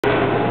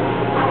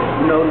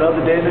know,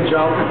 another day in the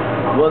jungle.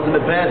 Wasn't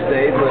the best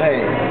day, but hey,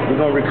 we're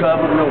going to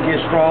recover. We're going to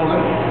get stronger.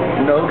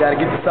 You know, got to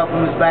get the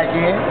supplements back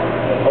in.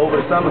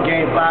 Over the summer,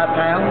 gained 5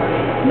 pounds.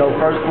 You know,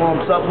 first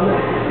form supplement.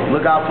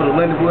 Look out for the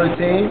Lindenwood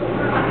team.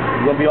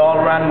 We're going to be all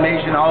around the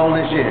nation all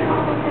this year.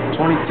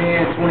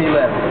 2010,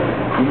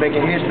 2011. We're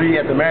making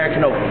history at the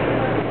American Open.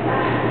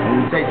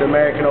 We take the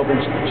American Open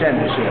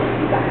Championship.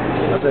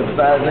 I said,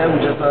 besides that,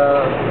 we just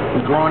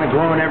we're growing and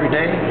growing every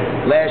day.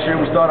 Last year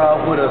we started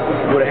off with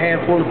a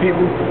handful of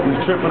people.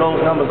 We've tripled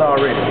those numbers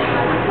already.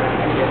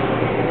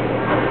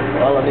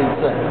 All I need to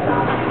say.